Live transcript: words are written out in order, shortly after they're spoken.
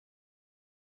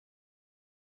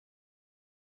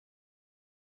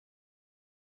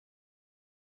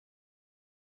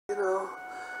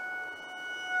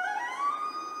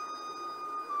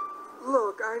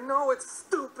I know it's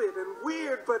stupid and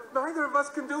weird, but neither of us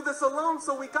can do this alone,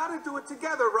 so we gotta do it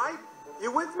together, right? You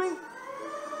with me?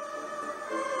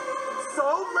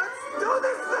 So, let's do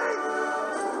this thing!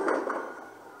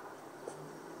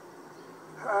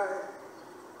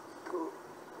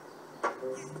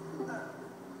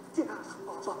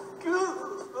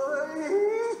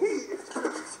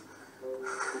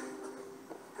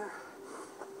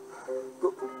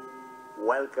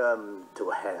 Welcome to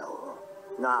hell.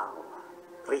 Now,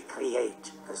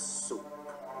 recreate the soup.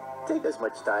 Take as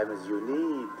much time as you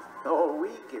need. Or a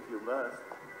week if you must.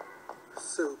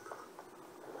 Soup.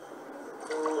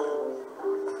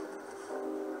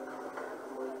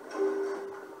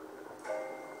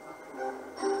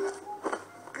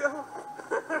 Go.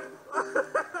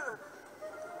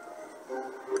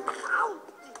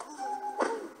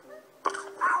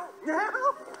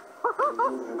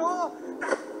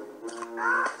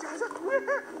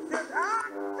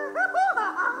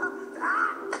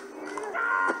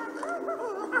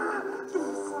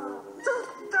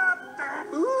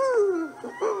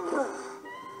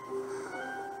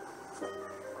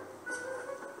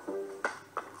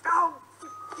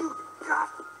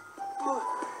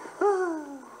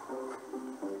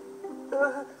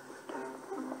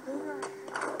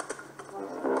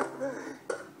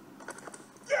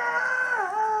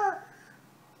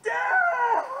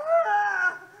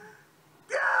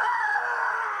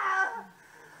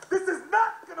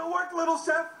 Little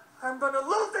chef, I'm gonna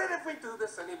lose it if we do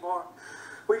this anymore.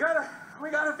 We gotta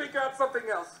figure out something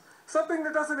else. Something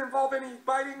that doesn't involve any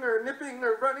biting or nipping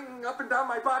or running up and down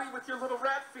my body with your little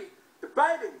rat feet. The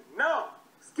biting, no.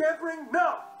 Scampering,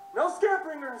 no. No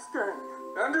scampering or scurrying.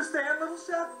 Understand, little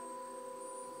chef?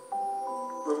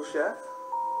 Little chef?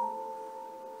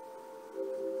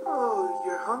 Oh,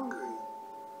 you're hungry.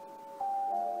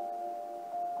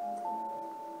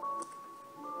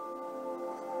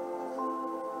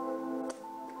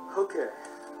 Okay,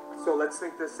 so let's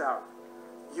think this out.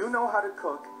 You know how to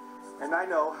cook, and I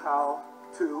know how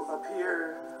to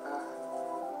appear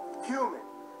human.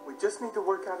 We just need to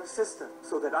work out a system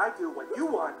so that I do what you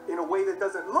want in a way that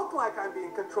doesn't look like I'm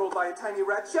being controlled by a tiny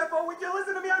rat. Chef, oh, would you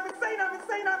listen to me? I'm insane, I'm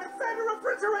insane, I'm insane. A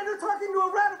refrigerator talking to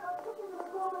a rat.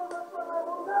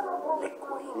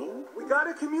 Liquining? We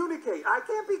gotta communicate. I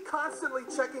can't be constantly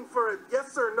checking for a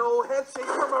yes or no headshake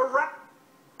from a rat.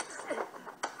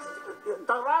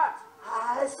 The rat!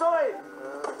 I saw it!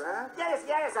 Rat? Yes,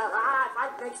 a rat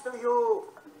right next to you.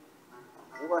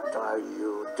 What are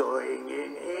you doing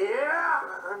in here?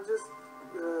 I'm just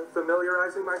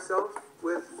familiarizing myself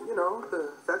with, you know,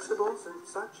 the vegetables and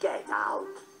such. Get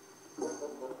out.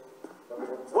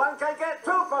 One can get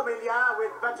too familiar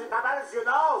with vegetables, you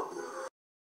know.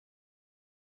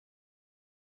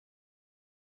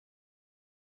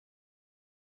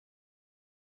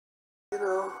 You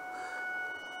know...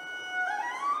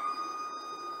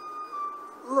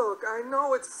 Look, I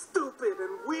know it's stupid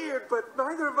and weird, but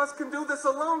neither of us can do this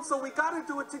alone, so we gotta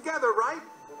do it together, right?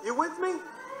 You with me?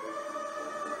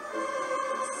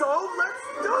 So, let's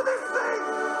do this thing!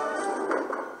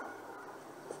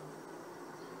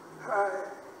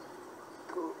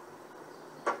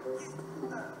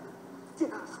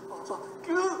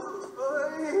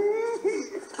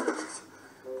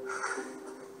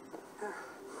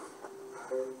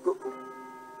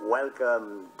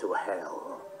 Welcome to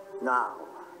hell. Now,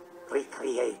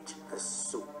 recreate the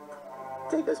soup.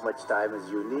 Take as much time as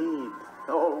you need.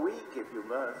 Or a week if you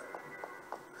must.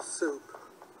 Soup.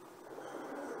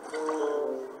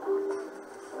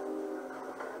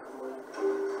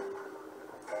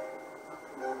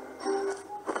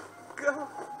 Go.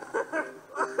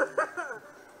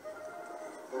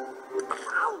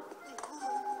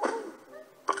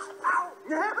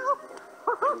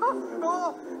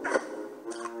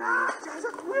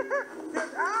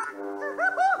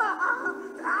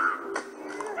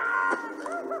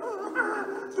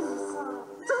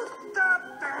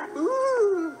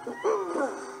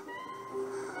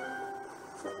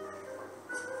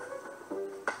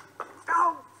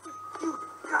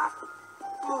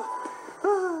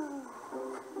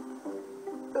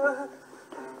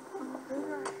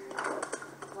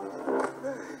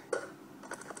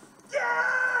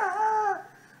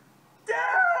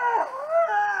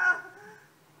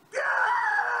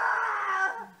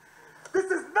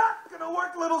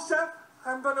 Little chef,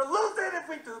 I'm gonna lose it if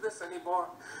we do this anymore.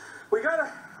 We gotta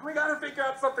figure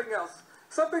out something else.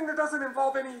 Something that doesn't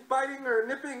involve any biting or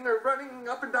nipping or running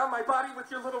up and down my body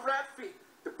with your little rat feet.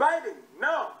 The biting,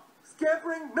 no.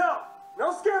 Scampering, no.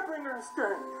 No scampering or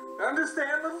scurrying.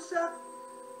 Understand, little chef?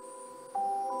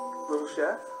 Little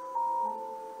chef?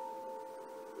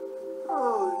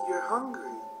 Oh, you're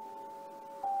hungry.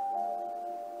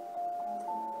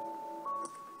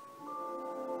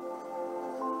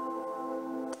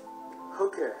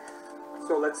 Okay,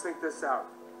 so let's think this out.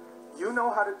 You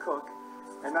know how to cook,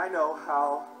 and I know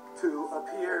how to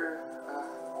appear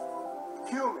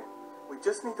human. We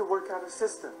just need to work out a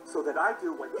system so that I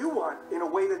do what you want in a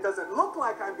way that doesn't look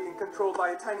like I'm being controlled by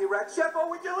a tiny rat. Chef, oh,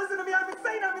 would you listen to me? I'm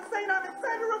insane, I'm insane, I'm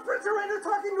insane. A refrigerator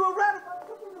talking to a rat.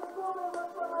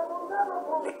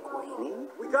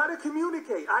 McQueenie? We gotta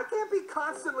communicate. I can't be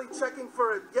constantly checking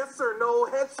for a yes or no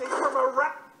handshake from a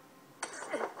rat.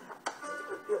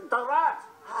 The rat!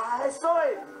 I saw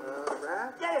it!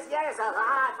 Rat? Yes, a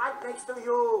rat right next to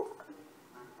you.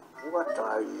 What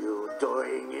are you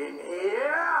doing in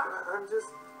here? I'm just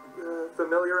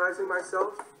familiarizing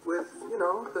myself with, you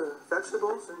know, the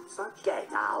vegetables and such.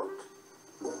 Get out.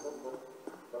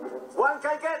 One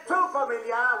can get too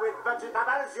familiar with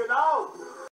vegetables, you know.